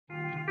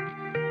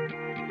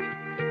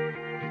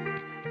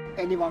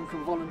anyone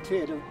can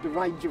volunteer. The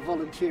range of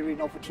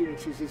volunteering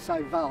opportunities is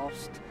so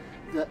vast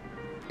that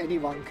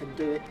anyone can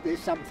do it. There's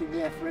something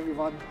there for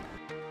everyone.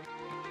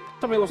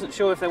 Somebody wasn't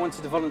sure if they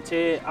wanted to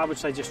volunteer, I would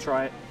say just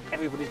try it.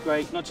 Everybody's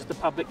great, not just the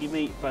public you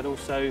meet, but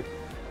also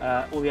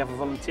all the other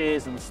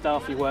volunteers and the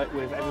staff you work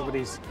with.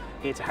 Everybody's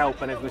here to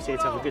help and everybody's here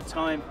to have a good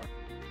time.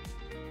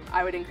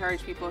 I would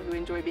encourage people who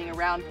enjoy being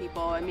around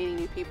people and meeting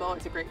new people.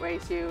 It's a great way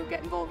to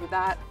get involved with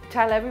that.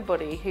 Tell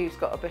everybody who's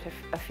got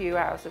a few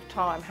hours of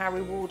time how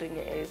rewarding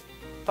it is.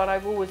 But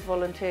I've always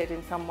volunteered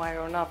in some way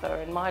or another,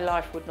 and my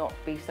life would not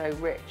be so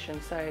rich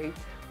and so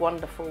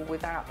wonderful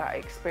without that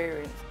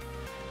experience.